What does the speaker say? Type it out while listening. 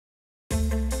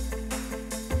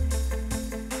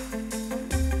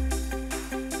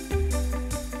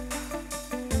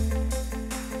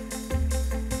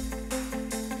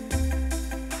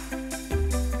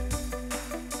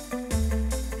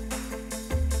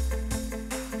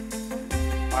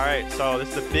All right, so this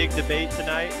is a big debate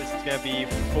tonight. This is going to be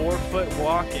forefoot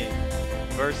walking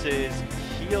versus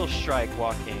heel strike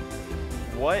walking.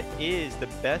 What is the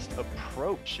best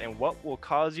approach and what will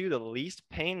cause you the least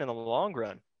pain in the long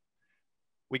run?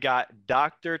 We got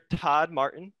Dr. Todd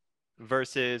Martin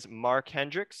versus Mark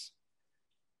Hendriks.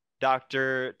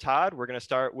 Dr. Todd, we're going to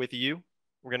start with you.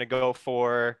 We're going to go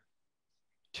for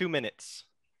 2 minutes.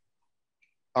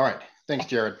 All right. Thanks,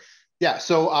 Jared. Yeah,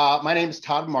 so my name is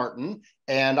Todd Martin,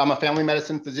 and I'm a family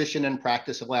medicine physician in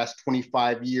practice the last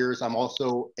 25 years. I'm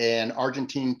also an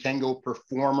Argentine tango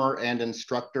performer and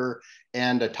instructor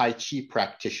and a Tai Chi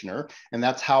practitioner. And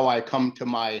that's how I come to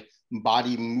my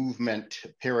body movement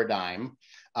paradigm.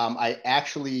 I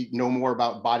actually know more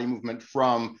about body movement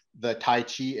from the Tai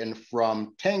Chi and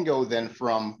from tango than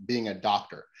from being a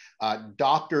doctor.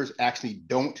 Doctors actually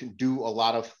don't do a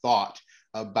lot of thought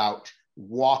about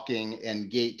walking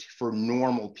and gait for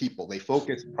normal people. They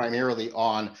focus primarily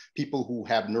on people who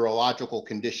have neurological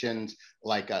conditions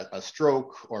like a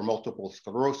stroke or multiple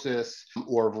sclerosis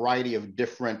or a variety of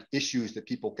different issues that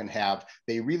people can have.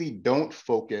 They really don't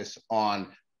focus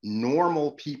on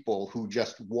normal people who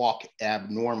just walk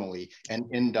abnormally and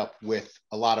end up with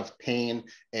a lot of pain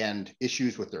and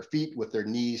issues with their feet, with their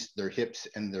knees, their hips,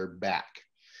 and their back.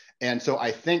 And so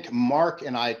I think Mark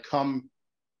and I come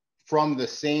from the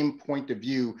same point of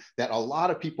view that a lot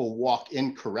of people walk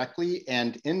incorrectly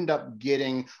and end up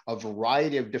getting a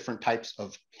variety of different types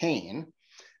of pain.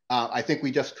 I think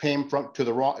we just came to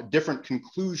the different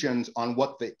conclusions on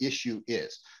what the issue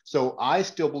is. So I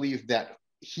still believe that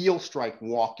heel strike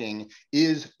walking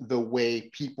is the way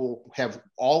people have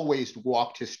always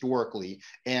walked historically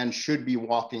and should be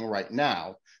walking right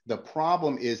now. The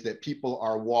problem is that people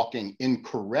are walking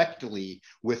incorrectly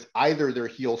with either their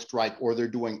heel strike or they're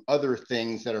doing other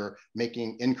things that are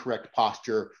making incorrect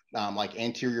posture, like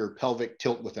anterior pelvic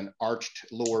tilt with an arched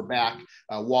lower back,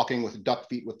 walking with duck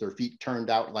feet with their feet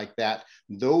turned out like that.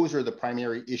 Those are the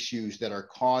primary issues that are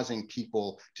causing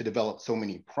people to develop so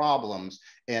many problems.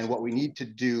 And what we need to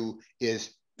do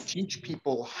is teach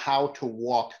people how to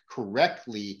walk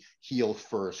correctly heel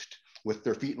first, with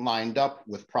their feet lined up,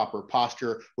 with proper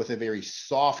posture, with a very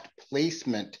soft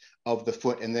placement of the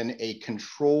foot, and then a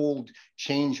controlled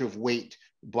change of weight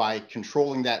by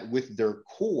controlling that with their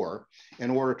core in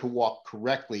order to walk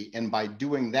correctly. And by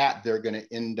doing that, they're going to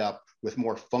end up with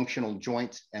more functional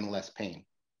joints and less pain.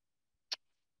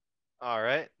 All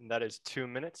right, that is 2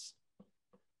 minutes.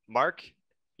 Mark,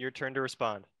 your turn to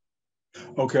respond.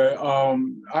 Okay,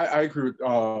 I agree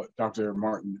with Dr.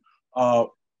 Martin.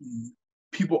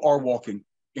 People are walking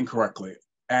incorrectly.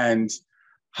 And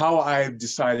how I've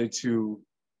decided to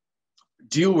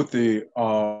deal with the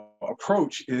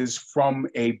approach is from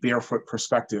a barefoot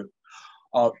perspective.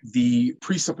 The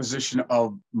presupposition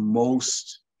of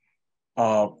most,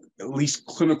 at least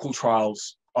clinical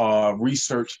trials,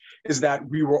 research, is that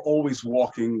we were always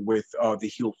walking with the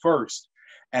heel first.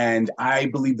 And I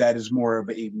believe that is more of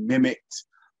a mimicked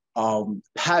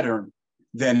pattern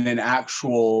than an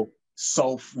actual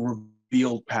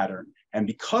self-revealed pattern. And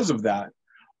because of that,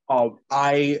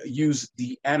 I use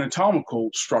the anatomical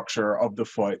structure of the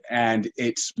foot and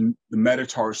its the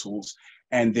metatarsals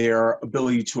and their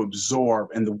ability to absorb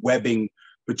and the webbing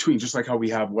between, just like how we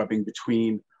have webbing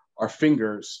between our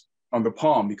fingers on the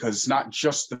palm, because it's not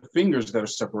just the fingers that are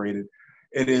separated,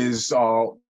 it is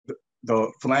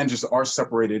the phalanges are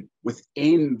separated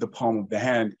within the palm of the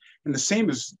hand, and the same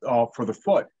is for the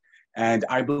foot. And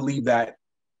I believe that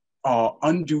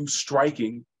undue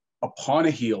striking upon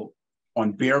a heel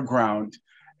on bare ground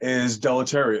is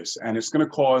deleterious, and it's going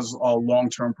to cause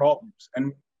long-term problems.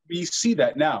 And we see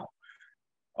that now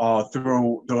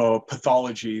through the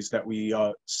pathologies that we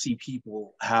see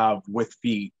people have with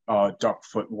feet, duck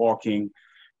foot walking,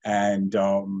 and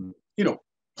plantar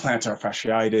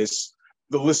fasciitis.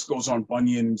 The list goes on,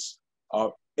 bunions.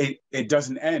 It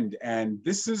doesn't end. And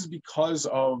this is because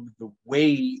of the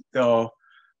way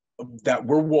that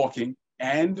we're walking,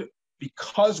 and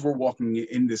because we're walking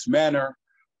in this manner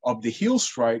of the heel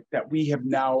strike, that we have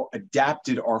now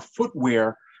adapted our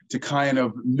footwear to kind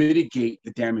of mitigate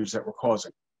the damage that we're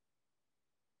causing.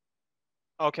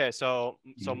 Okay, so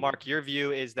Mark, your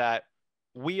view is that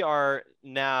we are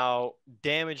now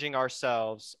damaging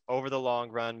ourselves over the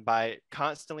long run by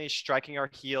constantly striking our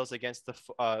heels against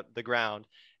the ground.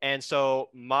 And so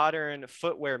modern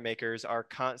footwear makers are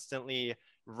constantly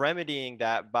remedying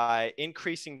that by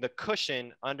increasing the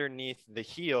cushion underneath the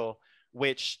heel,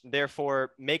 which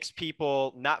therefore makes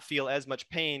people not feel as much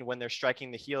pain when they're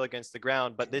striking the heel against the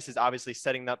ground. But this is obviously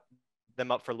setting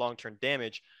them up for long-term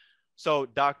damage. So,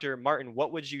 Dr. Martin,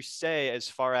 what would you say as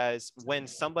far as when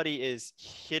somebody is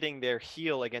hitting their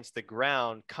heel against the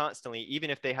ground constantly, even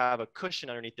if they have a cushion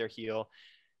underneath their heel,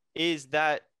 is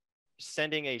that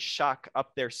sending a shock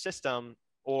up their system,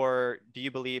 or do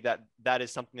you believe that that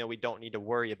is something that we don't need to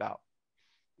worry about?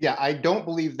 Yeah, I don't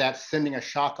believe that's sending a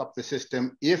shock up the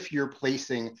system if you're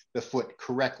placing the foot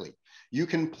correctly. You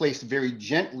can place very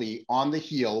gently on the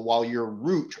heel while your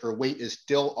root or weight is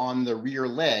still on the rear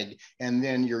leg, and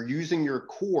then you're using your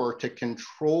core to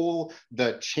control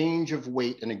the change of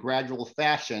weight in a gradual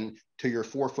fashion to your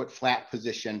forefoot flat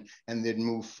position, and then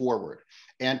move forward.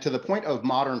 And to the point of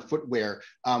modern footwear,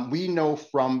 we know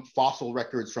from fossil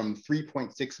records from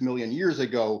 3.6 million years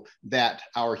ago that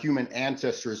our human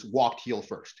ancestors walked heel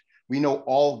first. We know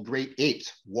all great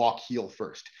apes walk heel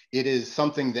first. It is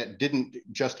something that didn't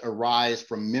just arise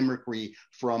from mimicry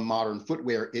from modern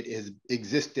footwear. It has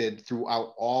existed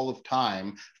throughout all of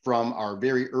time, from our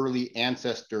very early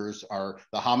ancestors, the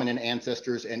hominin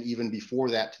ancestors, and even before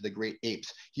that to the great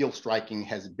apes. Heel striking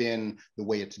has been the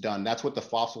way it's done. That's what the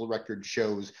fossil record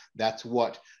shows. That's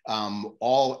what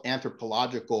all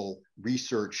anthropological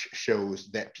research shows,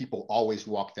 that people always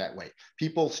walk that way.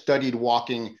 People studied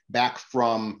walking back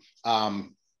from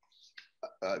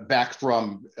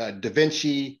Da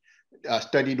Vinci,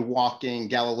 studied walking.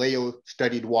 Galileo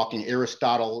studied walking.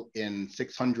 Aristotle in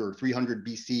 600 or 300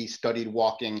 BC studied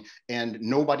walking, and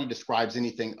nobody describes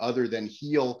anything other than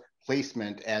heel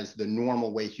placement as the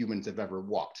normal way humans have ever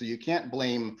walked. So you can't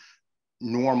blame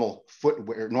normal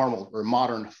footwear, normal or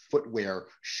modern footwear,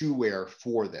 shoe wear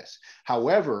for this.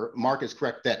 However, Mark is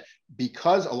correct that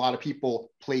because a lot of people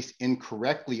place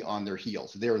incorrectly on their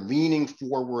heels, they're leaning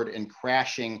forward and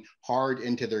crashing hard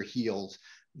into their heels.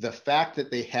 The fact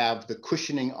that they have the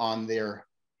cushioning on their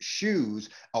shoes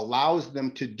allows them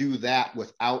to do that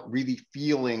without really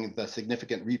feeling the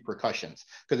significant repercussions,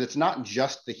 because it's not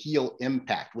just the heel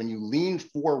impact. When you lean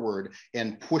forward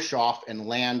and push off and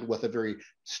land with a very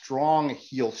strong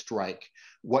heel strike,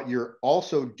 what you're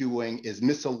also doing is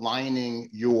misaligning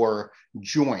your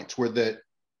joints, where the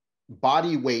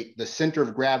body weight, the center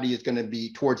of gravity, is going to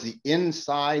be towards the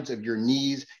insides of your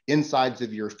knees, insides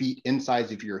of your feet,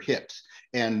 insides of your hips.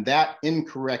 And that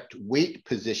incorrect weight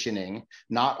positioning,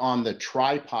 not on the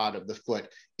tripod of the foot,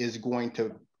 is going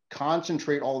to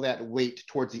concentrate all that weight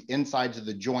towards the insides of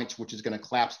the joints, which is going to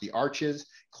collapse the arches,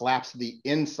 collapse the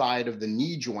inside of the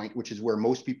knee joint, which is where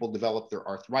most people develop their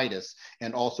arthritis,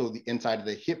 and also the inside of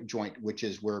the hip joint, which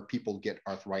is where people get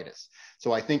arthritis.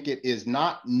 So I think it is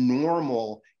not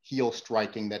normal heel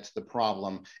striking that's the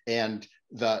problem. And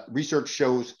the research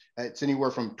shows it's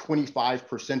anywhere from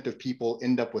 25% of people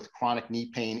end up with chronic knee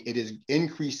pain. It is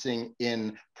increasing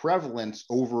in prevalence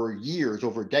over years,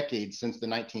 over decades, since the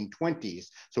 1920s.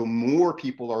 So more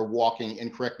people are walking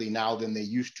incorrectly now than they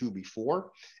used to before.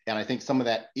 And I think some of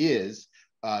that is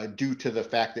due to the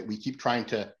fact that we keep trying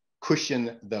to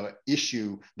cushion the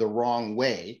issue the wrong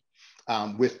way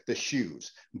with the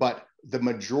shoes. But the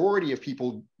majority of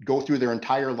people go through their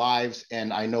entire lives,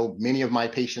 and I know many of my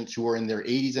patients who are in their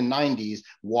 80s and 90s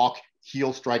walk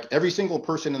heel strike. Every single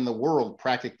person in the world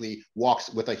practically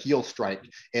walks with a heel strike,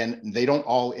 and they don't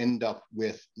all end up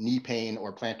with knee pain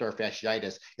or plantar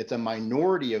fasciitis. It's a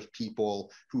minority of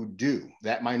people who do.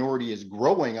 That minority is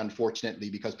growing,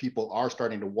 unfortunately, because people are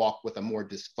starting to walk with a more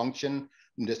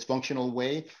dysfunctional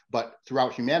way. But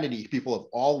throughout humanity, people have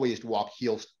always walked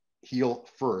heel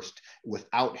first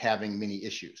without having many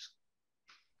issues.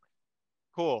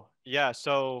 Cool. Yeah.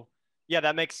 So yeah,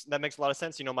 that makes a lot of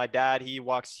sense. You know, my dad, he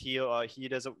walks heel, he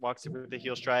doesn't walk with the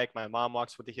heel strike. My mom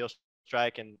walks with the heel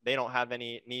strike, and they don't have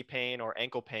any knee pain or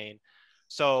ankle pain.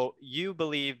 So you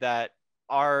believe that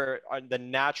the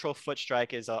natural foot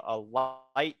strike is a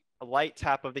light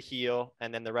tap of the heel,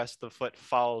 and then the rest of the foot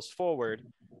follows forward.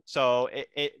 So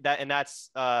that's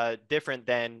different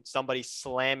than somebody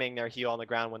slamming their heel on the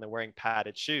ground when they're wearing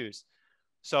padded shoes.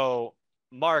 So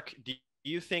Mark, do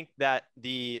you think that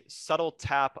the subtle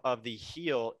tap of the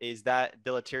heel is that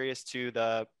deleterious to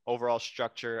the overall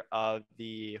structure of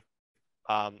the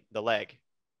leg?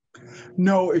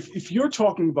 No, if you're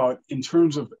talking about in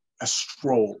terms of a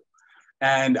stroll,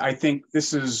 and I think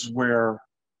this is where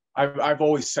I've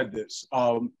always said this,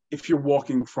 if you're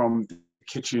walking from the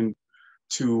kitchen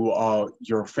to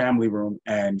your family room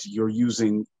and you're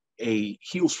using a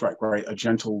heel strike, right, a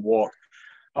gentle walk,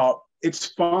 it's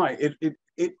fine.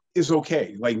 It is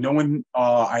okay. Like no one,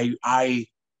 I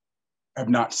have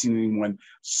not seen anyone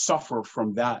suffer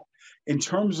from that. In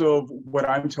terms of what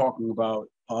I'm talking about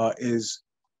is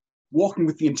walking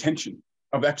with the intention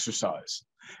of exercise.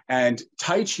 And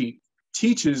Tai Chi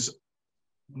teaches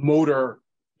motor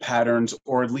patterns,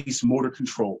 or at least motor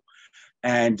control.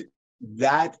 And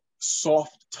that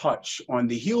soft touch on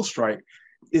the heel strike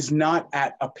is not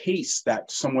at a pace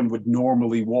that someone would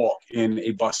normally walk in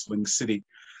a bustling city.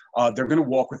 They're going to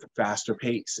walk with a faster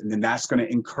pace, and then that's going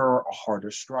to incur a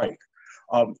harder strike.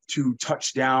 To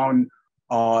touch down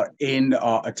in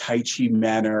a Tai Chi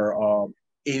manner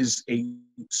is a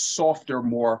softer,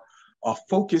 more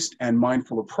focused and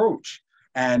mindful approach.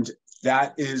 And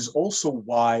that is also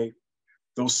why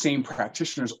those same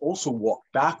practitioners also walk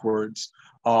backwards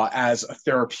as a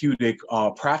therapeutic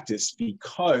practice,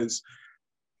 because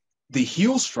the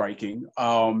heel striking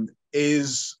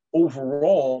is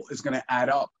overall is going to add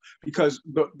up. Because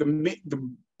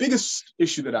the biggest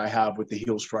issue that I have with the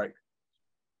heel strike,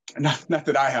 not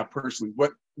that I have personally,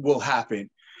 what will happen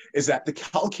is that the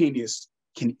calcaneus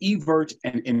can evert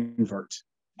and invert.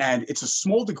 And it's a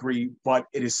small degree, but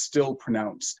it is still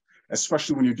pronounced,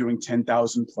 especially when you're doing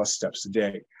 10,000 plus steps a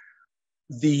day.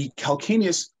 The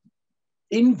calcaneus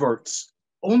inverts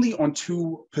only on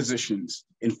two positions,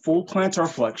 in full plantar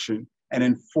flexion and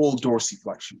in full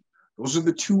dorsiflexion. Those are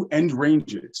the two end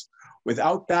ranges.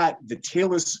 Without that, the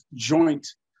talus joint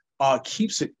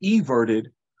keeps it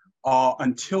everted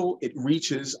until it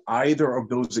reaches either of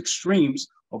those extremes,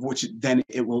 of which then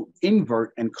it will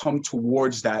invert and come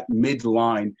towards that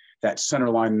midline, that center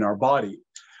line in our body.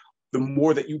 The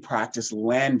more that you practice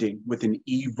landing with an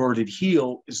everted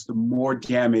heel is the more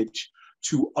damage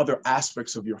to other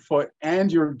aspects of your foot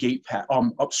and your gait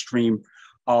upstream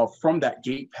from that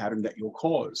gait pattern that you'll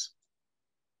cause.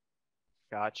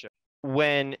 Gotcha.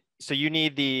 So you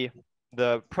need the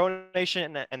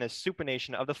pronation and the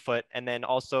supination of the foot, and then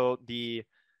also the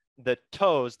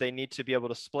toes, they need to be able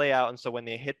to splay out. And so when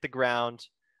they hit the ground,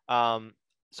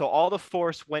 so all the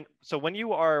force when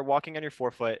you are walking on your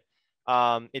forefoot,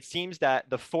 it seems that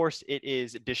the force, it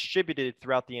is distributed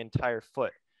throughout the entire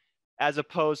foot, as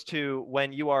opposed to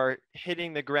when you are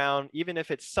hitting the ground, even if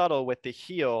it's subtle with the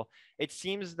heel, it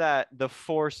seems that the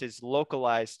force is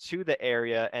localized to the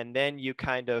area and then you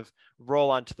kind of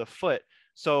roll onto the foot.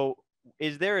 So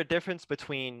is there a difference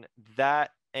between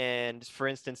that and, for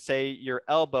instance, say your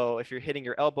elbow, if you're hitting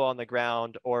your elbow on the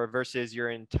ground, or versus your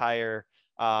entire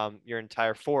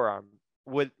forearm?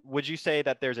 Would you say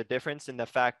that there's a difference in the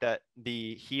fact that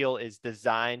the heel is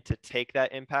designed to take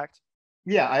that impact?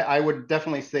 Yeah, I would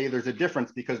definitely say there's a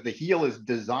difference, because the heel is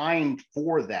designed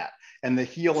for that. And the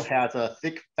heel has a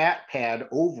thick fat pad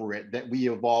over it that we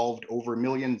evolved over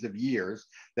millions of years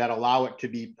that allow it to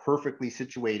be perfectly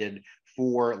situated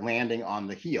for landing on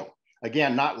the heel.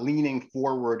 Again, not leaning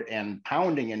forward and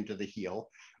pounding into the heel,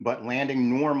 but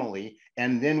landing normally.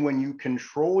 And then when you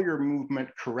control your movement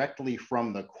correctly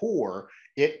from the core,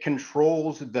 it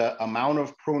controls the amount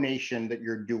of pronation that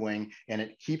you're doing, and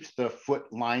it keeps the foot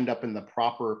lined up in the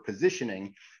proper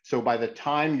positioning. So by the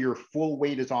time your full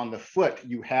weight is on the foot,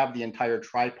 you have the entire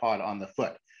tripod on the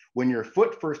foot. When your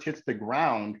foot first hits the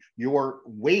ground, your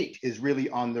weight is really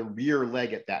on the rear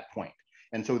leg at that point.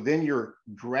 And so then you're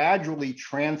gradually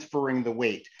transferring the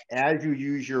weight as you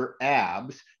use your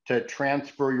abs to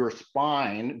transfer your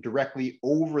spine directly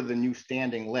over the new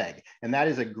standing leg. And that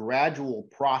is a gradual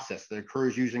process that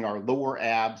occurs using our lower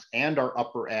abs and our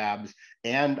upper abs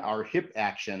and our hip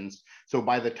actions. So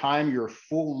by the time your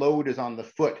full load is on the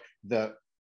foot, the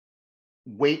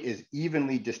weight is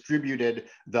evenly distributed,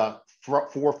 the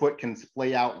forefoot can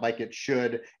splay out like it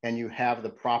should, and you have the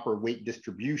proper weight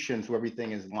distribution so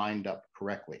everything is lined up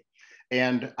correctly.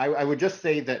 And I would just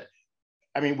say that,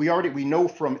 I mean, we know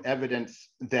from evidence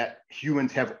that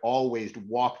humans have always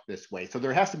walked this way. So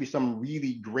there has to be some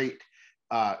really great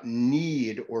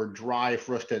need or drive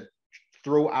for us to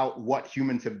throw out what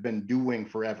humans have been doing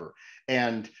forever.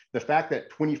 And the fact that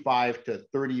 25 to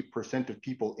 30% of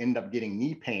people end up getting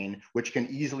knee pain, which can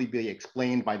easily be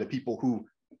explained by the people who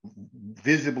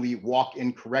visibly walk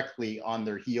incorrectly on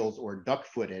their heels or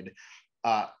duck-footed,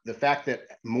 the fact that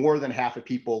more than half of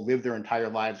people live their entire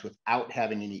lives without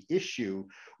having any issue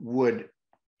would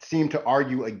seem to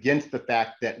argue against the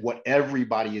fact that what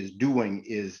everybody is doing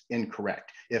is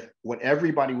incorrect. If what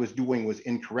everybody was doing was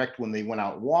incorrect when they went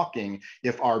out walking,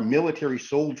 if our military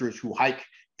soldiers who hike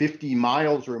 50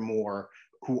 miles or more,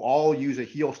 who all use a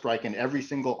heel strike in every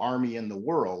single army in the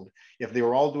world, if they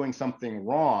were all doing something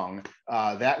wrong,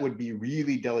 that would be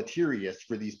really deleterious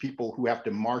for these people who have to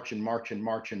march and march and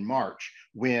march and march,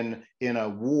 when in a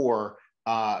war,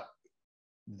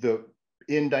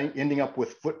 ending up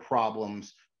with foot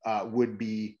problems would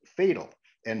be fatal.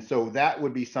 And so that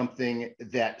would be something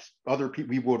that other people,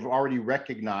 we would have already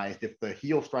recognized. If the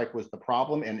heel strike was the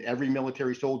problem and every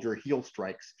military soldier heel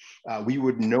strikes, we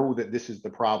would know that this is the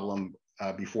problem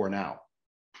before now.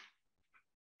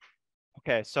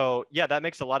 Okay, so yeah, that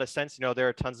makes a lot of sense. You know, there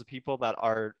are tons of people that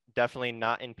are definitely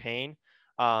not in pain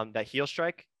that heel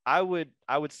strike. I would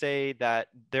say that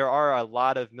there are a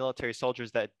lot of military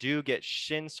soldiers that do get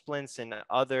shin splints and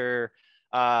other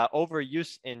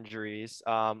overuse injuries.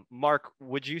 Mark,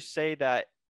 would you say that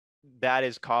that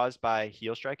is caused by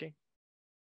heel striking?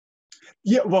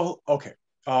 Yeah, well, okay.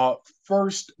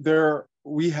 First, there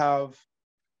we have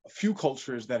a few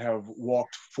cultures that have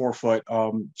walked forefoot.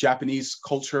 Japanese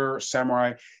culture,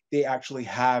 samurai, they actually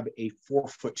have a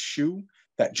forefoot shoe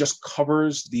that just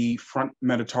covers the front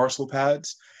metatarsal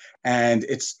pads, and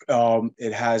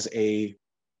it has a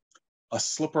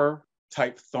slipper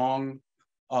type thong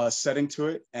setting to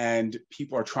it, and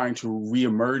people are trying to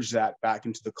reemerge that back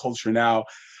into the culture now.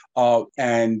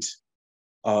 And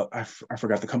I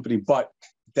forgot the company, but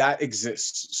that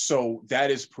exists. So that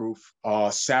is proof.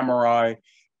 Samurai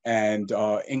and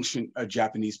ancient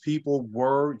Japanese people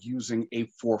were using a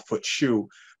forefoot shoe,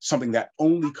 something that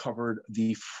only covered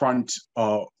the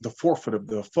forefoot of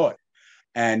the foot.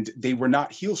 And they were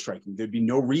not heel striking. There'd be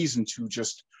no reason to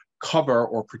just cover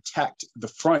or protect the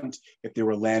front if they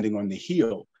were landing on the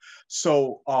heel.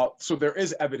 So there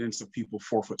is evidence of people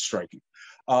forefoot striking.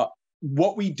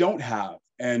 What we don't have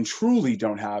and truly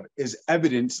don't have is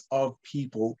evidence of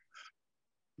people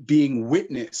being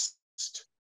witnessed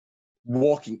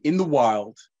walking in the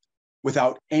wild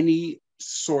without any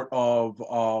sort of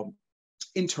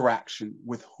interaction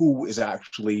with who is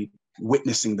actually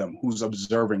witnessing them, who's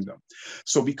observing them.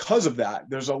 So because of that,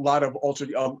 there's a lot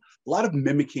of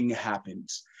mimicking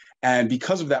happens. And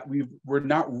because of that, we're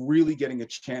not really getting a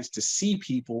chance to see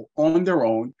people on their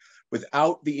own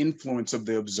without the influence of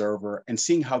the observer and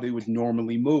seeing how they would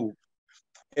normally move.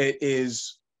 It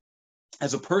is,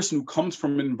 as a person who comes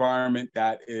from an environment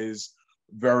that is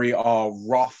very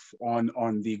rough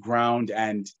on the ground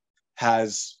and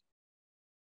has,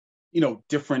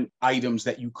 different items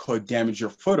that you could damage your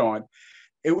foot on,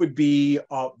 it would be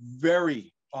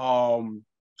very hard.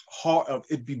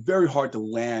 It'd be very hard to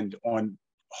land on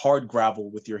hard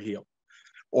gravel with your heel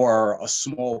or a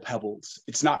small pebbles.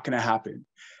 It's not going to happen.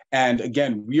 And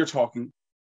again, we are talking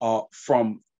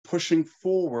from pushing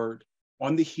forward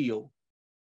on the heel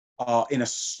in a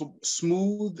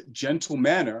smooth, gentle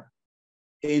manner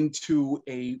into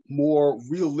a more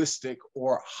realistic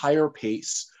or higher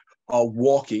pace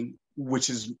walking, which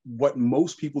is what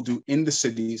most people do in the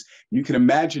cities. You can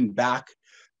imagine back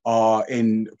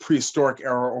in prehistoric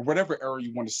era or whatever era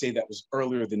you want to say that was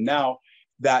earlier than now,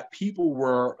 that people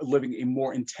were living a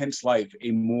more intense life,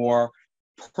 a more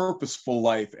purposeful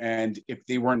life. And if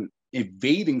they weren't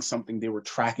evading something, they were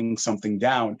tracking something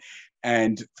down.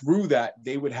 And through that,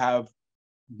 they would have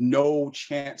no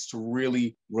chance to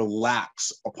really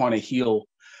relax upon a heel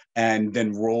and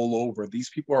then roll over.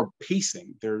 These people are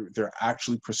pacing. They're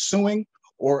actually pursuing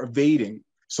or evading.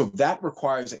 So that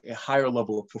requires a higher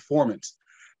level of performance.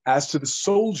 As to the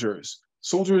soldiers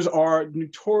are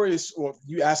notorious, or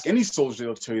you ask any soldier,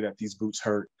 they'll tell you that these boots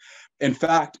hurt. In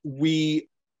fact,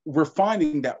 we're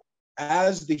finding that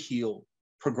as the heel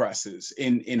progresses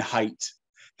in height,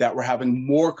 that we're having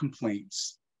more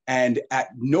complaints. And at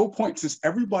no point, since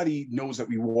everybody knows that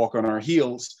we walk on our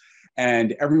heels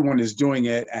and everyone is doing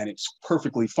it and it's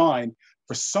perfectly fine,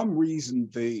 for some reason,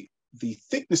 the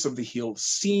thickness of the heel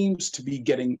seems to be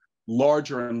getting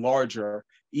larger and larger,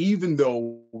 even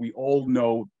though we all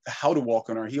know how to walk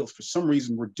on our heels. For some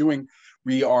reason,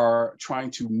 we are trying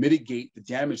to mitigate the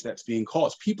damage that's being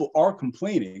caused. People are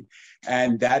complaining,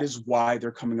 and that is why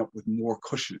they're coming up with more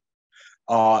cushion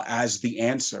as the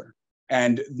answer.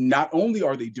 And not only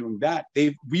are they doing that,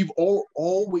 we've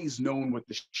always known what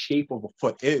the shape of a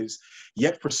foot is,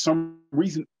 yet for some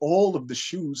reason, all of the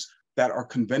shoes that are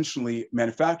conventionally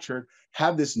manufactured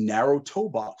have this narrow toe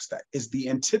box that is the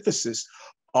antithesis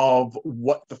of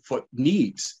what the foot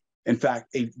needs. In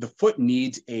fact, the foot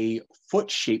needs a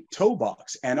foot-shaped toe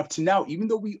box. And up to now, even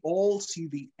though we all see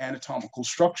the anatomical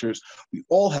structures, we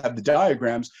all have the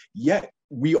diagrams, yet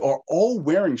we are all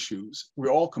wearing shoes.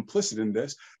 We're all complicit in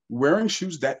this, wearing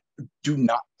shoes that do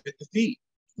not fit the feet,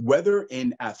 whether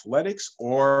in athletics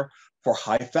or for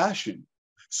high fashion.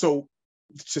 So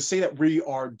to say that we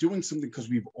are doing something because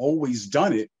we've always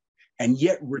done it, and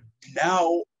yet we're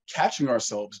now catching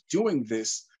ourselves doing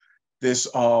this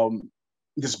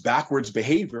backwards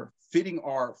behavior,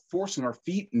 forcing our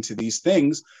feet into these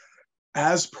things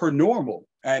as per normal.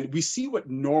 And we see what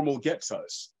normal gets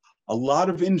us: a lot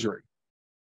of injury.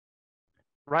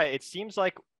 Right. It seems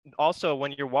like also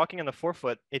when you're walking on the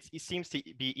forefoot, it seems to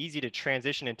be easy to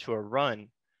transition into a run.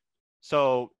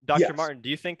 So, Dr. Yes. Martin, do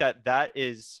you think that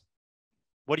is,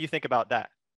 what do you think about that?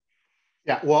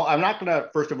 Yeah, well, I'm not going to,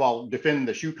 first of all, defend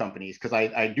the shoe companies, because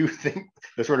I do think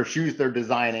the sort of shoes they're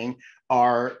designing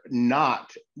are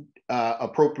not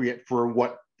appropriate for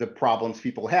what the problems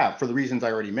people have, for the reasons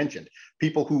I already mentioned.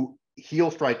 People who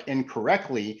heel strike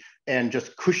incorrectly and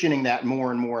just cushioning that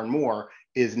more and more and more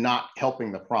is not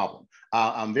helping the problem.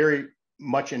 I'm very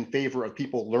much in favor of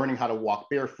people learning how to walk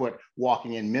barefoot,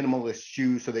 walking in minimalist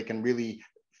shoes so they can really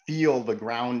feel the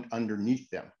ground underneath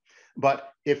them. But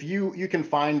if you can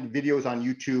find videos on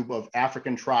YouTube of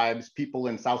African tribes, people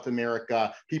in South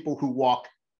America, people who walk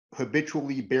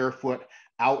habitually barefoot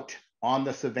out on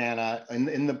the savannah,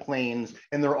 in the plains,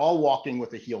 and they're all walking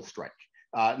with a heel strike.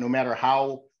 No matter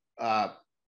how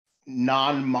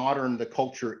non-modern the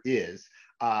culture is,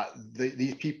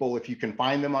 these people, if you can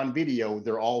find them on video,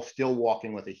 they're all still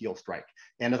walking with a heel strike.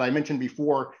 And as I mentioned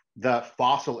before, the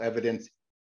fossil evidence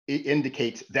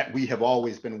indicates that we have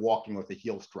always been walking with a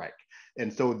heel strike.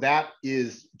 And so that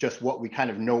is just what we kind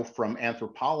of know from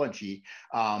anthropology,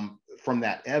 from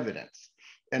that evidence.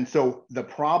 And so the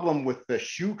problem with the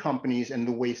shoe companies and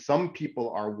the way some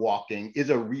people are walking is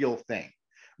a real thing.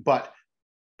 But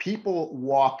people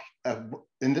walk, and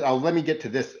let me get to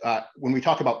this, when we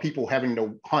talk about people having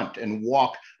to hunt and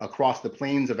walk across the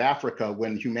plains of Africa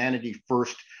when humanity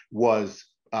first was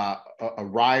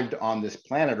arrived on this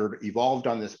planet or evolved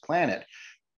on this planet,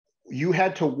 you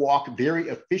had to walk very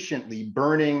efficiently,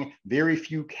 burning very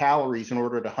few calories in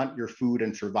order to hunt your food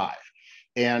and survive.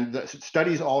 And the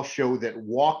studies all show that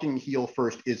walking heel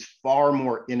first is far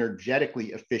more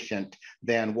energetically efficient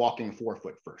than walking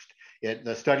forefoot first.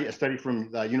 A study from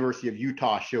the University of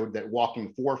Utah showed that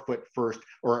walking forefoot first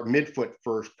or midfoot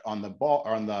first on the ball,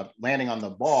 or on the landing on the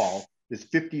ball, is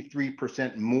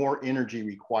 53% more energy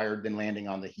required than landing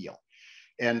on the heel.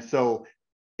 And so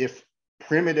if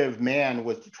primitive man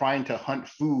was trying to hunt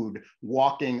food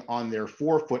walking on their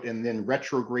forefoot and then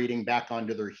retrograding back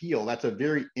onto their heel, that's a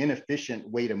very inefficient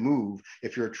way to move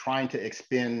if you're trying to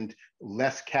expend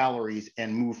less calories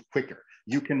and move quicker.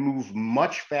 You can move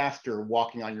much faster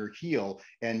walking on your heel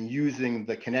and using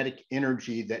the kinetic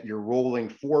energy that you're rolling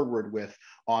forward with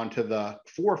onto the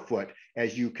forefoot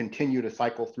as you continue to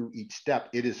cycle through each step.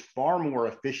 It is far more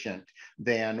efficient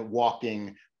than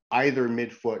walking either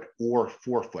midfoot or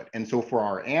forefoot. And so for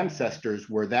our ancestors,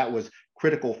 where that was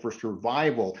critical for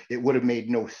survival, it would have made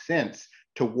no sense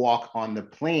to walk on the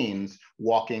plains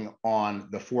walking on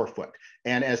the forefoot.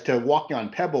 And as to walking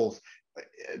on pebbles,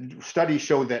 studies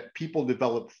show that people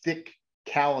develop thick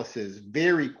calluses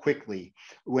very quickly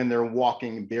when they're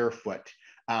walking barefoot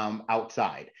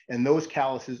outside. And those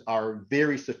calluses are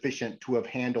very sufficient to have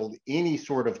handled any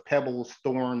sort of pebbles,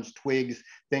 thorns, twigs,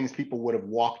 things people would have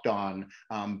walked on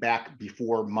back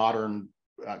before modern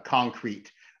concrete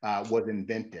was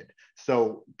invented.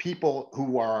 So people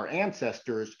who are our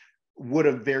ancestors would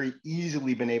have very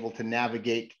easily been able to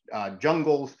navigate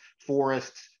jungles,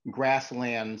 forests,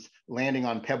 grasslands, landing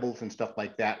on pebbles and stuff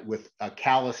like that with a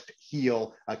calloused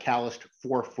heel, a calloused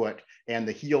forefoot, and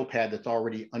the heel pad that's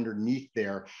already underneath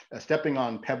there. Stepping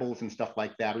on pebbles and stuff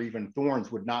like that, or even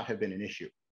thorns, would not have been an issue.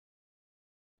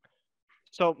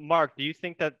 So, Mark, do you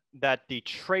think that the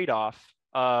trade-off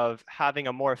of having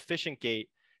a more efficient gait,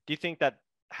 do you think that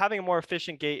having a more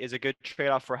efficient gait is a good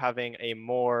trade-off for having a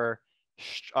more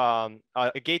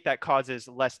a gait that causes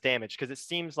less damage? Because it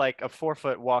seems like a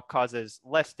forefoot walk causes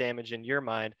less damage in your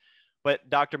mind, but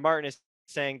Dr. Martin is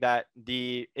saying that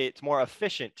it's more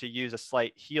efficient to use a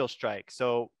slight heel strike.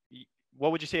 So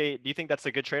what would you say? Do you think that's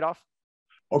a good trade-off?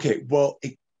 Okay, well,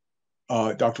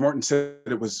 Dr. Martin said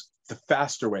it was the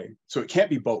faster way. So it can't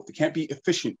be both. It can't be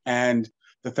efficient and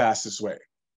the fastest way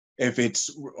if it's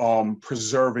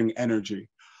preserving energy.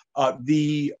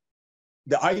 The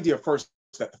idea first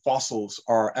that the fossils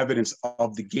are evidence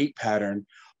of the gait pattern,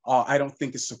 I don't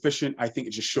think is sufficient. I think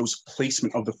it just shows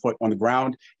placement of the foot on the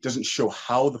ground. It doesn't show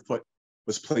how the foot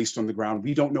was placed on the ground.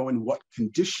 We don't know in what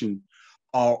condition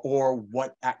or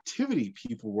what activity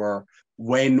people were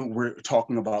when we're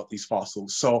talking about these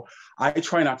fossils. So I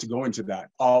try not to go into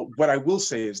that. What I will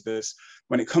say is this: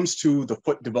 when it comes to the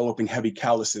foot developing heavy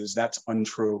calluses, that's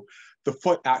untrue. The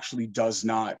foot actually does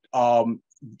not.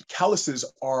 Calluses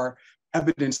are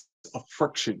evidence of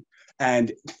friction,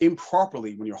 and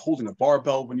improperly, when you're holding a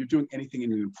barbell, when you're doing anything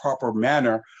in an improper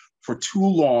manner for too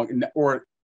long, or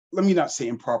let me not say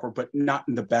improper, but not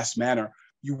in the best manner,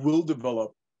 you will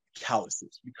develop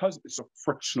calluses because it's a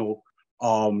frictional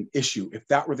issue. If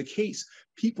that were the case,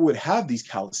 people would have these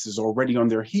calluses already on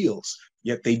their heels,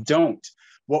 yet they don't.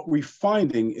 What we're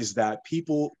finding is that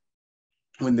people,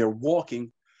 when they're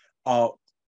walking,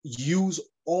 use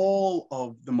all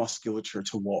of the musculature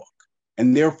to walk,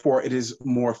 and therefore it is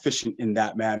more efficient in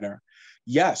that manner.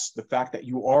 yes, the fact that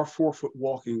you are forefoot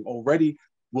walking already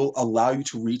will allow you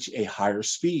to reach a higher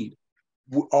speed.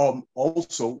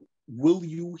 Also, will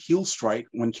you heel strike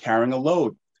when carrying a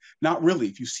load? Not really.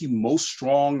 If you see most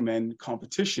strongmen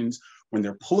competitions, when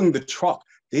they're pulling the truck,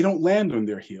 they don't land on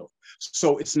their heel.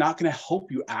 So it's not going to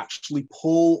help you actually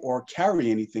pull or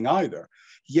carry anything either.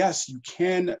 Yes, you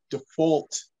can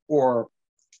default or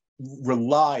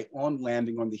rely on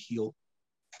landing on the heel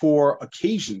for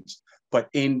occasions, but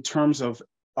in terms of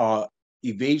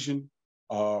evasion,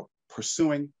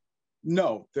 pursuing,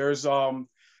 no, there's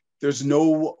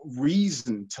no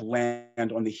reason to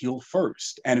land on the heel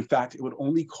first. And in fact, it would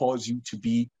only cause you to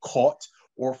be caught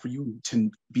or for you to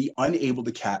be unable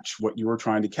to catch what you were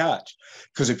trying to catch.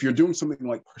 Because if you're doing something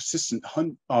like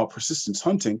persistence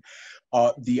hunting,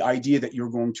 the idea that you're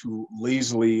going to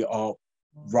lazily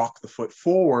rock the foot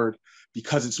forward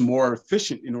because it's more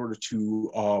efficient in order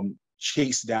to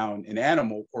chase down an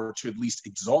animal or to at least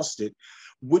exhaust it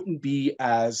wouldn't be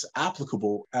as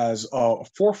applicable as a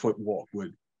forefoot walk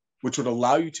would, which would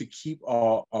allow you to keep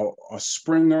a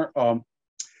springer,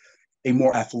 a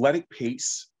more athletic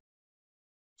pace,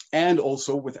 and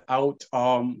also without,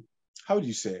 how would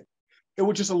you say it? It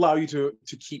would just allow you to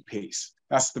keep pace.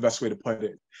 That's the best way to put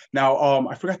it. Now,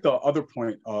 I forgot the other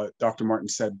point Dr. Martin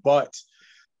said, but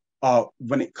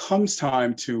when it comes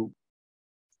time to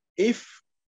if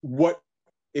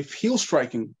heel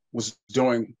striking was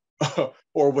doing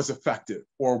or was effective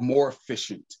or more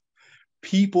efficient,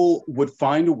 people would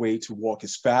find a way to walk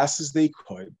as fast as they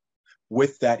could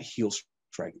with that heel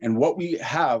strike. And what we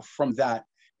have from that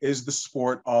is the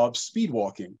sport of speed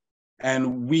walking.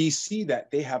 And we see that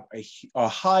they have a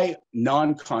high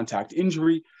non-contact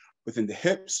injury within the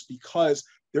hips because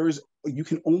you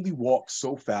can only walk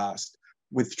so fast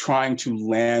with trying to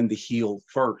land the heel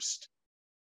first.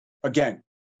 Again,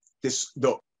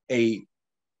 a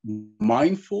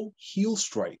mindful heel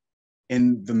strike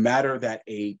in the matter that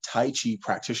a Tai Chi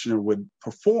practitioner would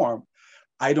perform,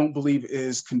 I don't believe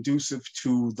is conducive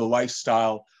to the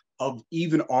lifestyle of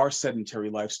even our sedentary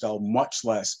lifestyle, much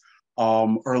less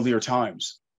earlier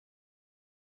times.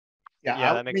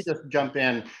 Yeah, let me just jump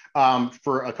in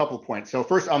for a couple of points. So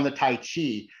first on the Tai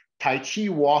Chi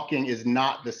walking is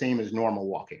not the same as normal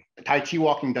walking. Tai Chi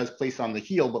walking does place on the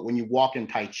heel, but when you walk in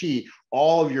Tai Chi,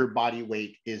 all of your body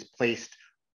weight is placed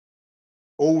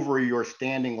over your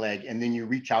standing leg, and then you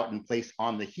reach out and place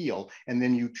on the heel, and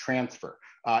then you transfer.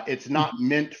 It's not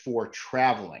meant for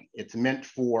traveling. It's meant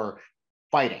for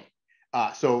fighting.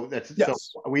 So that's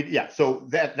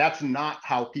that's not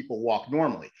how people walk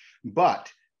normally.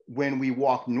 But when we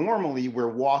walk normally, we're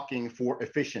walking for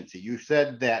efficiency. You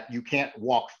said that you can't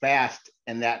walk fast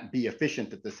and that be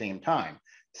efficient at the same time.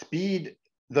 Speed,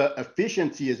 the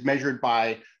efficiency is measured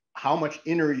by how much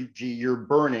energy you're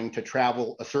burning to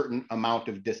travel a certain amount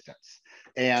of distance.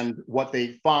 And what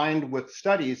they find with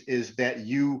studies is that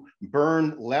you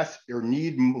burn less or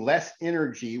need less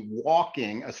energy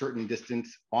walking a certain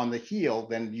distance on the heel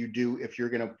than you do if you're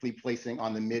going to be placing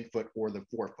on the midfoot or the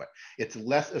forefoot. It's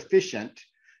less efficient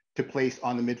to place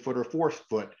on the midfoot or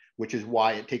forefoot, which is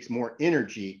why it takes more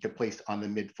energy to place on the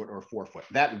midfoot or forefoot.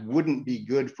 That wouldn't be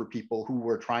good for people who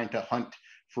were trying to hunt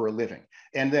for a living.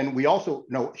 And then we also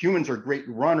know humans are great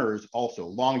runners, also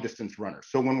long distance runners.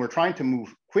 So when we're trying to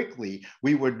move quickly,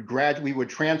 we would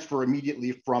transfer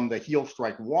immediately from the heel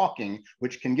strike walking,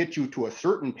 which can get you to a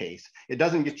certain pace. It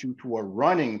doesn't get you to a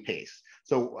running pace.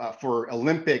 So for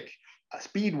Olympic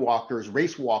speed walkers,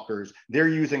 race walkers, they're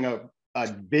using a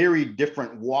very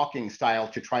different walking style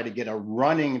to try to get a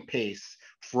running pace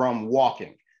from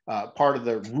walking. Part of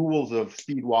the rules of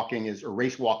speed walking or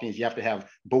race walking is you have to have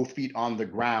both feet on the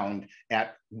ground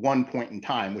at one point in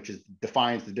time, which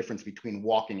defines the difference between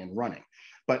walking and running.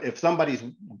 But if somebody's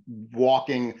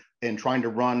walking and trying to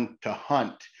run to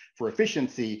hunt for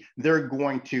efficiency, they're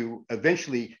going to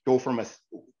eventually go from a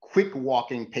quick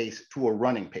walking pace to a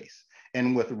running pace.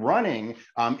 And with running,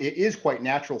 it is quite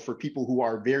natural for people who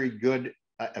are very good,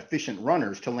 efficient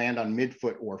runners to land on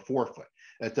midfoot or forefoot.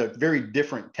 That's a very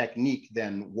different technique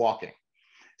than walking.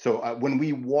 So when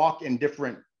we walk in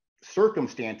different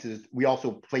circumstances, we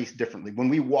also place differently. When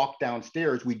we walk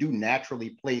downstairs, we do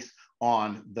naturally place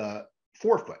on the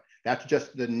forefoot. That's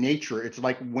just the nature. It's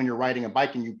like when you're riding a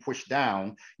bike and you push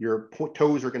down, your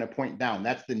toes are going to point down.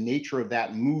 That's the nature of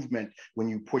that movement when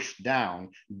you push down,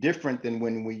 different than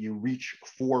when you reach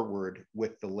forward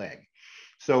with the leg.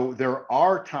 So there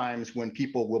are times when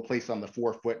people will place on the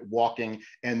forefoot walking,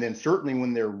 and then certainly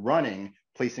when they're running,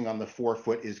 placing on the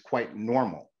forefoot is quite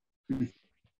normal. You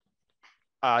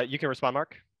can respond,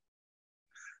 Mark.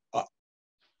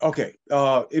 Okay,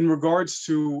 in regards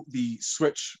to the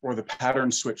switch or the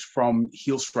pattern switch from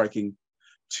heel striking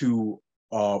to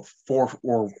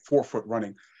forefoot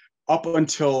running, up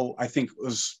until I think it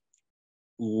was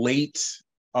late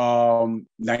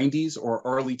 90s or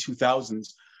early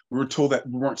 2000s, we were told that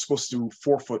we weren't supposed to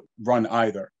forefoot run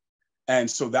either. And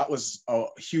so that was a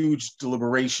huge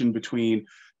deliberation between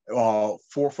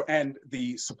forefoot and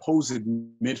the supposed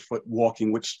midfoot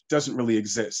walking, which doesn't really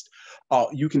exist.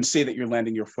 You can say that you're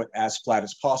landing your foot as flat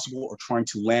as possible or trying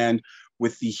to land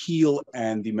with the heel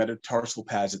and the metatarsal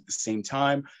pads at the same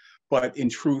time. But in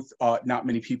truth, not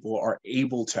many people are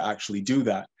able to actually do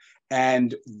that.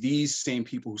 And these same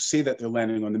people who say that they're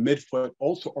landing on the midfoot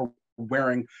also are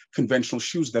wearing conventional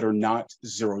shoes that are not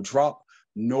zero drop,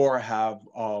 nor have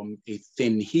a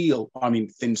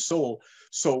thin sole.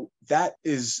 So that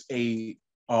is a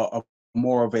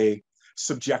more of a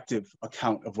subjective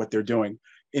account of what they're doing.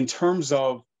 In terms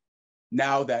of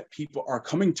now that people are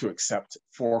coming to accept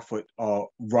forefoot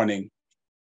running,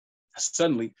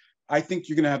 suddenly, I think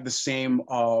you're going to have the same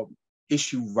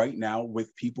issue right now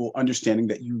with people understanding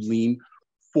that you lean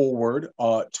forward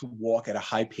to walk at a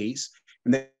high pace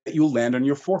and that you'll land on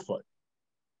your forefoot.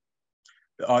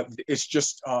 It's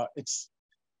just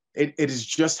it is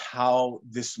just how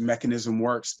this mechanism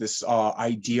works. This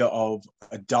idea of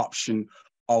adoption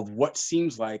of what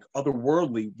seems like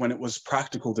otherworldly when it was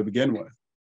practical to begin with.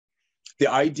 The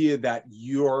idea that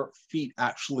your feet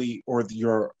actually, or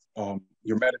your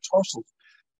metatarsals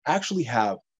actually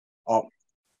have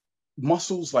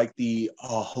muscles like the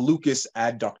hallucis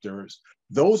adductors.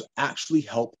 Those actually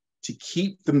help to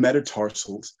keep the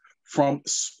metatarsals from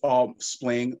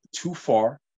splaying too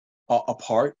far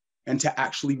apart and to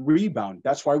actually rebound.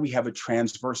 That's why we have a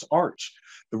transverse arch.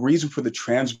 The reason for the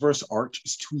transverse arch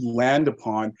is to land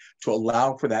upon, to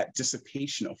allow for that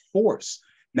dissipation of force.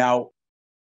 Now,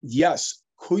 yes,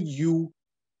 could you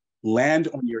land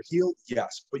on your heel?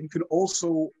 Yes, but you can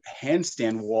also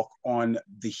handstand walk on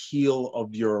the heel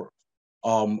of your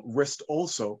wrist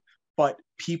also. But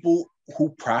people who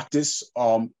practice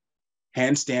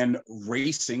handstand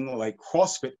racing like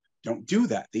CrossFit don't do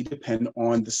that. They depend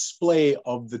on the splay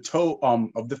of the toe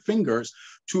of the fingers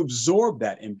to absorb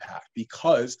that impact,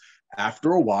 because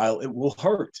after a while it will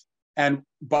hurt. And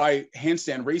by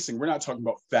handstand racing, we're not talking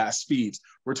about fast speeds.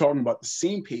 We're talking about the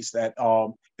same pace that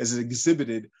is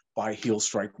exhibited by heel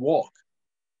strike walk.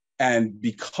 And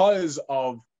because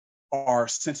of our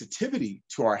sensitivity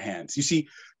to our hands, you see,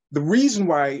 the reason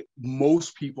why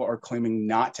most people are claiming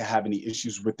not to have any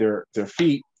issues with their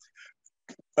feet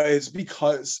is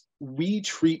because we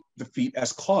treat the feet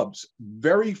as clubs.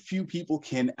 Very few people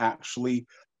can actually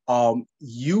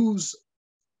use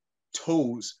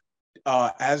toes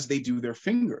as they do their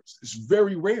fingers. It's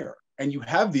very rare, and you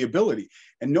have the ability,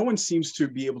 and no one seems to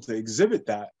be able to exhibit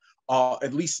that,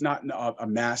 at least not in a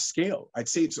mass scale. I'd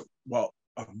say it's, well,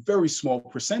 a very small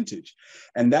percentage.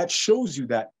 And that shows you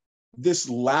that this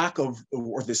lack of,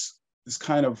 or this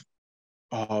kind of,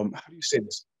 how do you say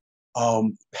this,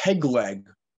 peg leg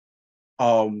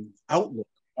outlook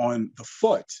on the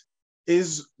foot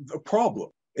is the problem.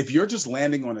 If you're just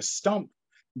landing on a stump,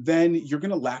 then you're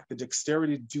going to lack the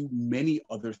dexterity to do many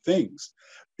other things.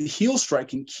 The heel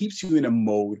striking keeps you in a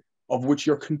mode of which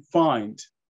you're confined,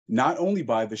 not only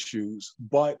by the shoes,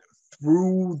 but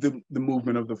through the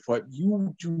movement of the foot.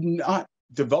 You do not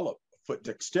develop foot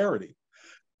dexterity.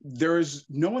 There is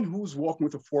no one who's walking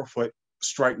with a forefoot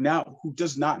strike now who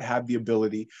does not have the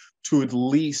ability to at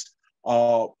least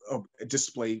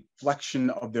display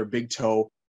flexion of their big toe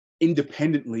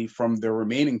independently from their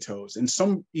remaining toes. And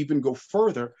some even go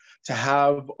further to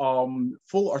have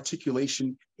full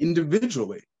articulation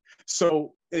individually.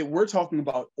 So we're talking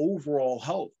about overall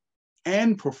health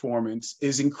and performance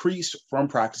is increased from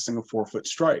practicing a forefoot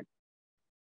strike.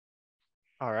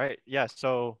 All right. Yeah.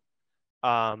 So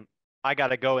I got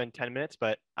to go in 10 minutes,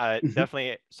 but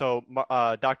definitely. So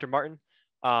Dr. Martin,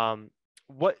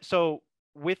 so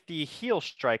with the heel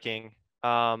striking,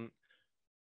 let's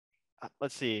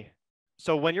see.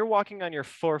 So when you're walking on your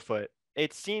forefoot,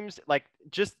 it seems like,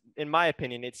 just in my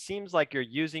opinion, it seems like you're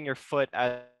using your foot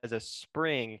as a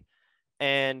spring,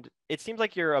 and it seems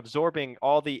like you're absorbing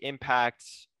all the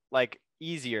impacts like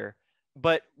easier.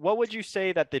 But what would you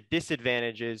say that the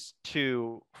disadvantages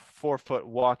to forefoot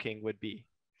walking would be?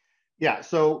 Yeah,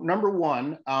 so number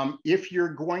one, if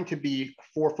you're going to be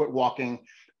forefoot walking,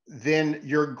 then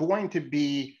you're going to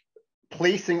be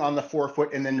placing on the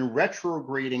forefoot and then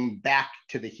retrograding back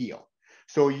to the heel.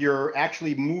 So you're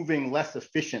actually moving less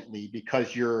efficiently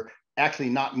because you're actually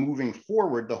not moving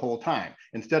forward the whole time.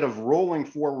 Instead of rolling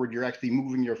forward, you're actually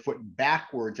moving your foot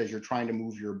backwards as you're trying to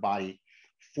move your body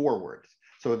forward.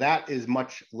 So that is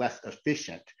much less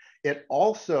efficient. It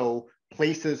also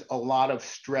places a lot of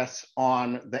stress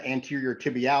on the anterior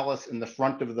tibialis in the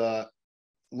front of the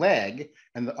leg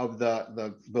and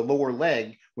the lower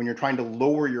leg when you're trying to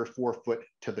lower your forefoot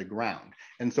to the ground.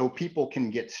 And so people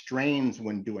can get strains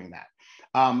when doing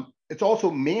that. It's also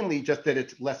mainly just that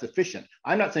it's less efficient.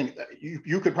 I'm not saying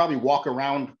you could probably walk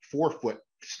around forefoot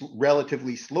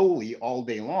relatively slowly all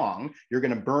day long. You're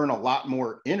going to burn a lot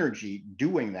more energy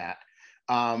doing that.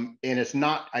 And it's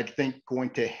not, I think, going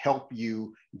to help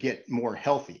you get more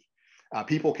healthy.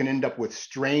 People can end up with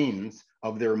strains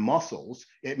of their muscles.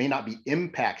 It may not be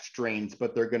impact strains,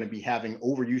 but they're going to be having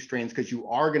overuse strains because you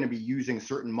are going to be using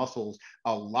certain muscles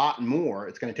a lot more.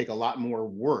 It's going to take a lot more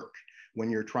work when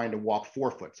you're trying to walk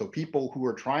forefoot. So people who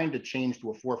are trying to change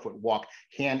to a forefoot walk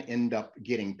can end up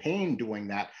getting pain doing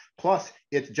that. Plus,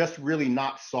 it's just really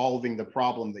not solving the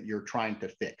problem that you're trying to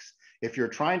fix. If you're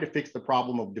trying to fix the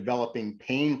problem of developing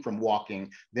pain from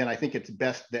walking, then I think it's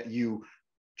best that you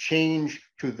change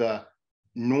to the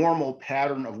normal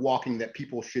pattern of walking that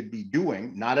people should be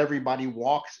doing. Not everybody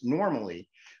walks normally,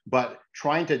 but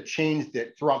trying to change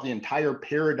that throughout the entire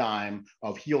paradigm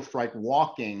of heel strike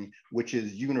walking, which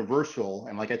is universal.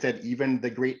 And like I said, even the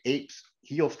great apes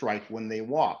heel strike when they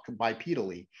walk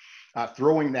bipedally.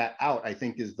 Throwing that out, I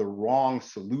think, is the wrong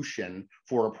solution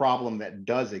for a problem that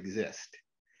does exist.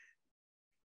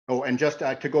 Oh, and just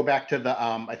to go back to the,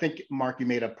 I think, Mark, you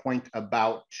made a point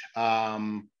about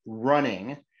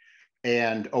running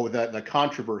and the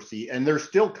controversy, and there's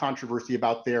still controversy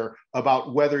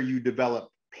about whether you develop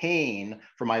pain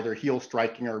from either heel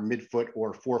striking or midfoot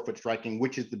or forefoot striking,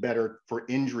 which is the better for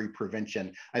injury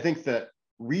prevention. I think the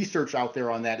research out there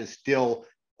on that is still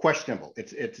questionable.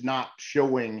 It's not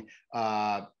showing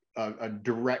a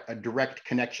direct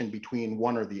connection between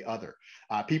one or the other.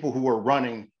 People who are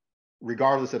running,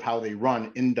 regardless of how they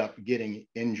run, end up getting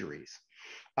injuries.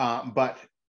 But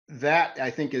that, I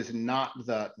think, is not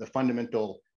the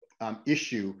fundamental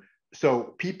issue.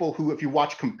 So people who, if you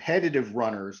watch competitive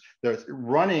runners, there's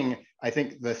running, I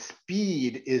think the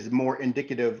speed is more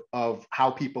indicative of how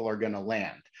people are going to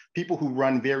land. People who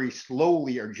run very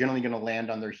slowly are generally going to land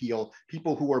on their heel.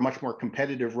 People who are much more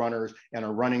competitive runners and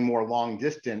are running more long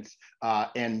distance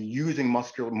and using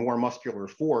more muscular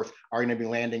force are going to be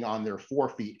landing on their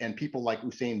forefeet. And people like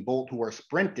Usain Bolt who are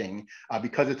sprinting,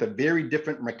 because it's a very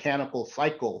different mechanical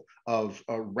cycle of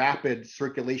rapid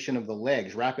circulation of the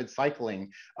legs, rapid cycling.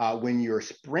 When you're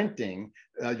sprinting,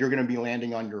 you're going to be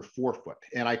landing on your forefoot.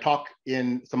 And I talk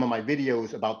in some of my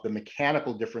videos about the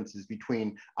mechanical differences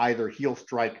between either heel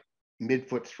strike,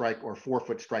 midfoot strike, or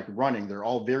forefoot strike running. They're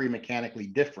all very mechanically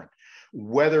different.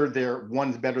 Whether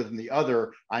one's better than the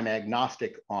other, I'm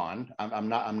agnostic on. I'm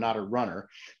not a runner,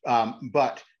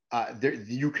 but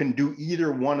you can do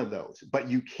either one of those, but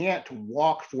you can't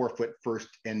walk forefoot first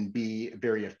and be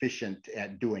very efficient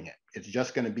at doing it. It's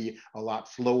just going to be a lot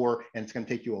slower, and it's going to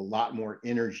take you a lot more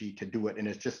energy to do it. And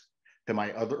it's just, to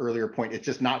my earlier point, it's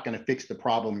just not going to fix the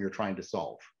problem you're trying to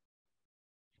solve.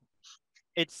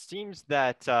 It seems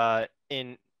that so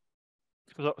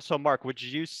Mark, would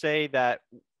you say that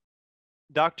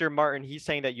Dr. Martin, he's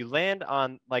saying that you land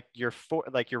on like you're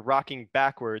rocking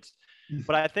backwards,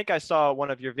 but I think I saw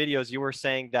one of your videos, you were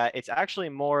saying that it's actually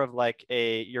more of like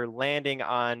you're landing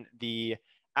on the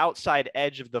outside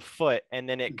edge of the foot, and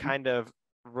then it kind of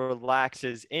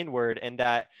relaxes inward, and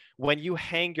that when you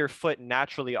hang your foot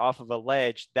naturally off of a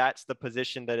ledge, that's the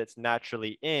position that it's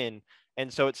naturally in.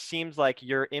 And so it seems like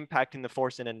you're impacting the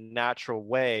force in a natural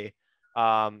way.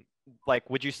 Like,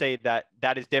 would you say that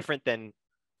that is different than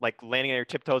like landing on your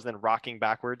tiptoes and then rocking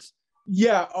backwards?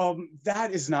 Yeah,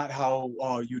 that is not how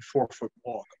you'd forefoot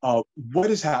walk.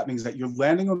 What is happening is that you're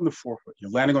landing on the forefoot,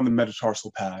 you're landing on the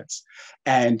metatarsal pads,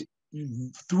 and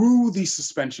through the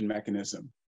suspension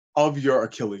mechanism of your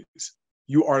Achilles,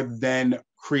 you are then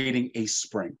creating a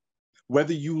spring.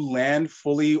 Whether you land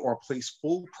fully or place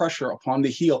full pressure upon the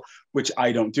heel, which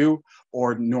I don't do,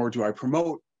 or nor do I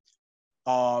promote,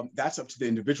 that's up to the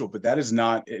individual, but that is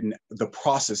not in the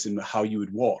process in how you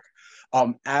would walk.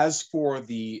 As for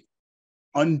the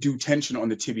undue tension on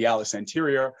the tibialis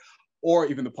anterior or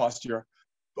even the posterior,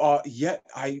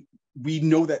 we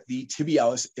know that the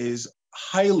tibialis is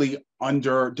highly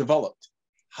underdeveloped,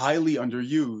 highly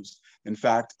underused. In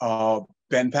fact,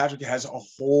 Ben Patrick has a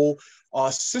whole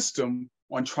system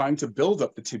on trying to build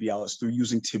up the tibialis through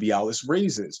using tibialis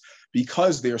raises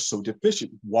because they're so deficient.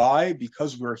 Why?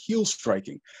 Because we're heel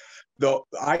striking.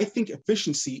 I think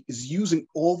efficiency is using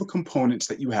all the components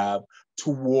that you have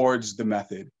towards the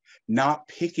method, not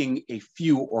picking a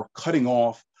few or cutting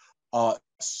off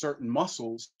certain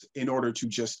muscles in order to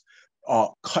just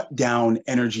cut down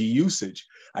energy usage.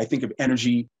 I think of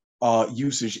energy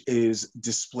usage is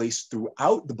displaced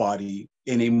throughout the body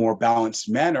in a more balanced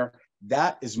manner.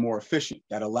 That is more efficient.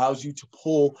 That allows you to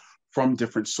pull from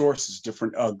different sources,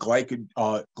 different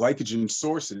glycogen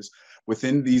sources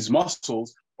within these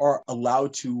muscles are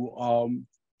allowed to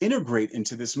integrate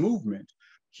into this movement.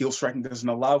 Heel striking doesn't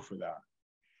allow for that.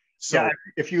 So, yeah,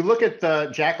 if you look at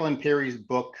Jacqueline Perry's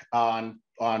book on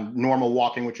normal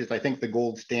walking, which is, I think, the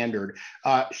gold standard,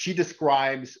 she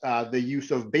describes the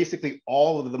use of basically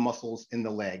all of the muscles in the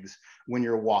legs when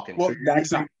you're walking. Well,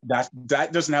 So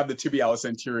that doesn't have the tibialis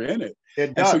anterior in it.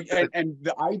 It does. And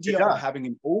the idea of having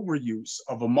an overuse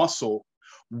of a muscle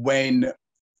when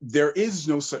there is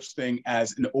no such thing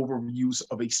as an overuse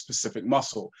of a specific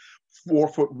muscle.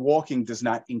 Forefoot walking does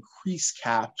not increase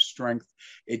calf strength.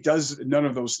 It does none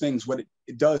of those things. What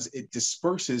it does, it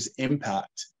disperses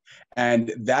impact.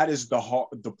 And that is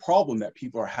the problem that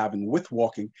people are having with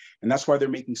walking. And that's why they're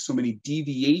making so many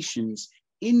deviations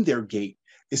in their gait,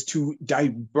 is to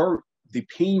divert the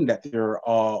pain that they're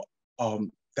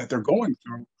going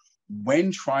through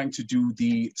when trying to do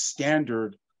the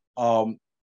standard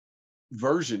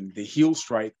version, the heel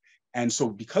strike. And so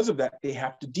because of that, they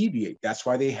have to deviate. That's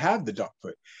why they have the duck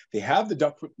foot. They have the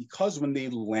duck foot because when they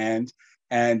land,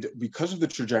 and because of the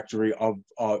trajectory of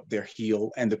their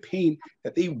heel and the pain,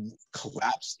 that they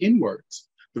collapse inwards.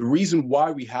 The reason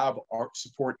why we have arch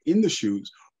support in the shoes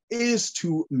is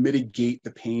to mitigate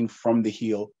the pain from the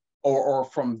heel or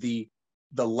from the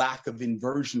lack of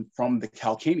inversion from the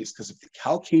calcaneus. Because if the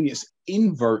calcaneus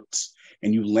inverts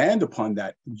and you land upon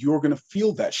that, you're going to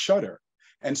feel that shudder.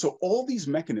 And so all these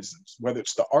mechanisms, whether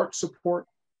it's the arch support,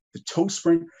 the toe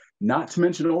spring, not to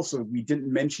mention also, we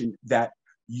didn't mention that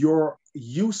your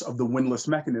use of the windlass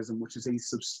mechanism, which is a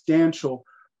substantial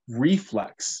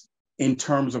reflex in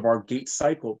terms of our gait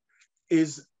cycle,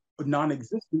 is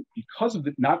non-existent because of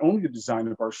not only the design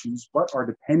of our shoes, but are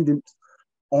dependent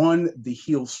on the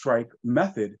heel strike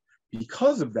method.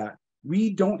 Because of that,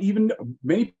 many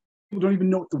people don't even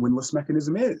know what the windlass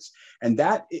mechanism is. And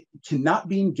that it cannot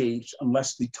be engaged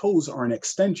unless the toes are an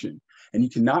extension. And you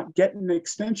cannot get an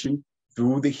extension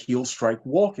through the heel strike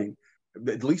walking.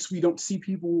 At least we don't see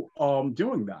people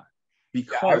doing that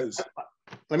because...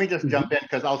 Let me just jump in,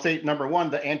 because I'll say, number one,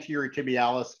 the anterior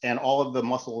tibialis and all of the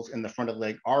muscles in the front of the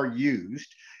leg are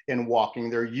used in walking.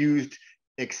 They're used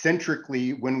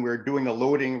eccentrically when we're doing a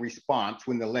loading response,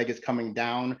 when the leg is coming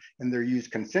down, and they're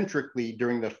used concentrically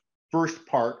during the first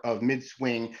part of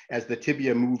mid-swing as the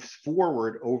tibia moves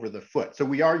forward over the foot. So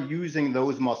we are using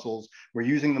those muscles. We're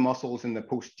using the muscles in the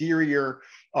posterior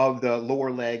of the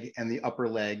lower leg and the upper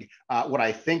leg. What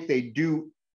I think they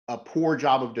do a poor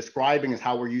job of describing is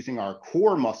how we're using our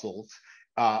core muscles,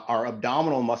 our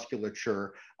abdominal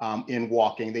musculature in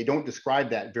walking. They don't describe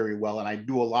that very well, and I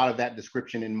do a lot of that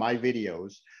description in my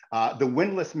videos. The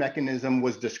windlass mechanism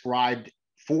was described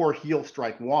for heel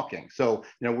strike walking. So,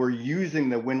 we're using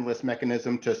the windlass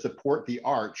mechanism to support the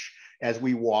arch as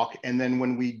we walk. And then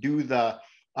when we do the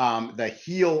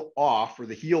heel off or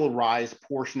the heel rise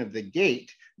portion of the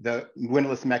gait, the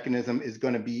windlass mechanism is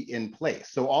going to be in place.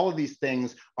 So all of these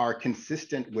things are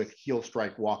consistent with heel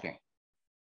strike walking.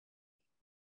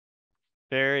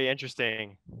 Very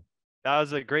interesting. That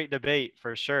was a great debate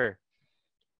for sure.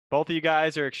 Both of you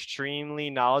guys are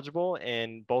extremely knowledgeable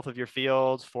in both of your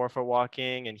fields, forefoot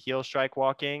walking and heel strike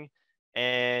walking.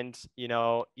 And,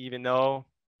 even though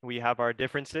we have our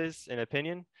differences in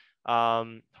opinion,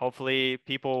 hopefully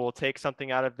people will take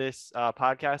something out of this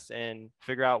podcast and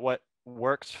figure out what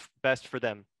works best for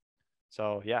them.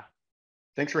 So, yeah.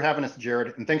 Thanks for having us,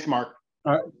 Jared. And thanks, Mark.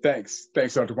 All right. Thanks,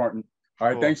 Dr. Martin. All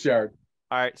right. Cool. Thanks, Jared.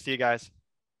 All right. See you guys.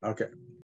 Okay.